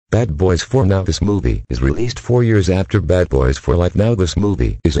Bad Boys 4. Now this movie is released 4 years after Bad Boys for Life. Now this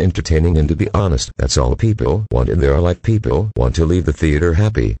movie is entertaining, and to be honest, that's all people want in their life. People want to leave the theater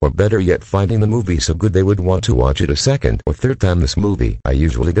happy, or better yet, finding the movie so good they would want to watch it a second or third time. This movie, I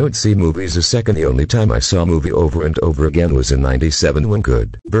usually don't see movies a second. The only time I saw a movie over and over again was in '97 when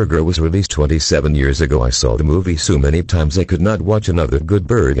Good Burger was released 27 years ago. I saw the movie so many times I could not watch another Good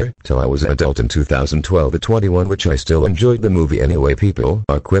Burger till I was an adult in 2012 at 21, which I still enjoyed the movie anyway. People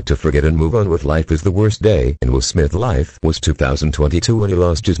are quick to forget and move on with life. Is the worst day in Will Smith's life was 2022 when he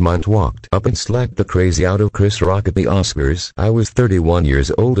lost his mind, walked up and slapped the crazy out of Chris Rock at the Oscars. I was 31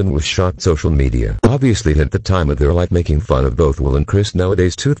 years old and was shocked. Social media obviously at the time of their life making fun of both Will and Chris.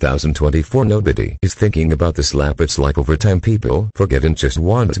 Nowadays 2024 nobody is thinking about the slap. It's like over time people forget and just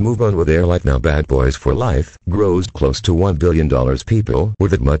want to move on with their life. Now Bad Boys for Life grossed close to $1 billion. People were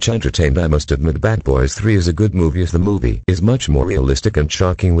that much entertained. I must admit Bad Boys 3 is a good movie, as the movie is much more realistic and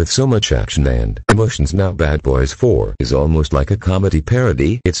shocking with so much action and emotions. Now Bad Boys 4 is almost like a comedy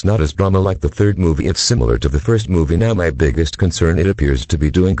parody. It's not as drama like the third movie, it's similar to the first movie. Now my biggest concern, it appears to be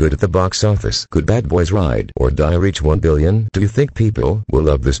doing good at the box office. Could Bad Boys Ride or Die reach 1 billion? Do you think people will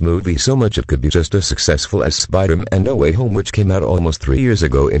love this movie so much it could be just as successful as Spider-Man No Way Home, which came out almost 3 years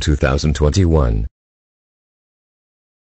ago in 2021?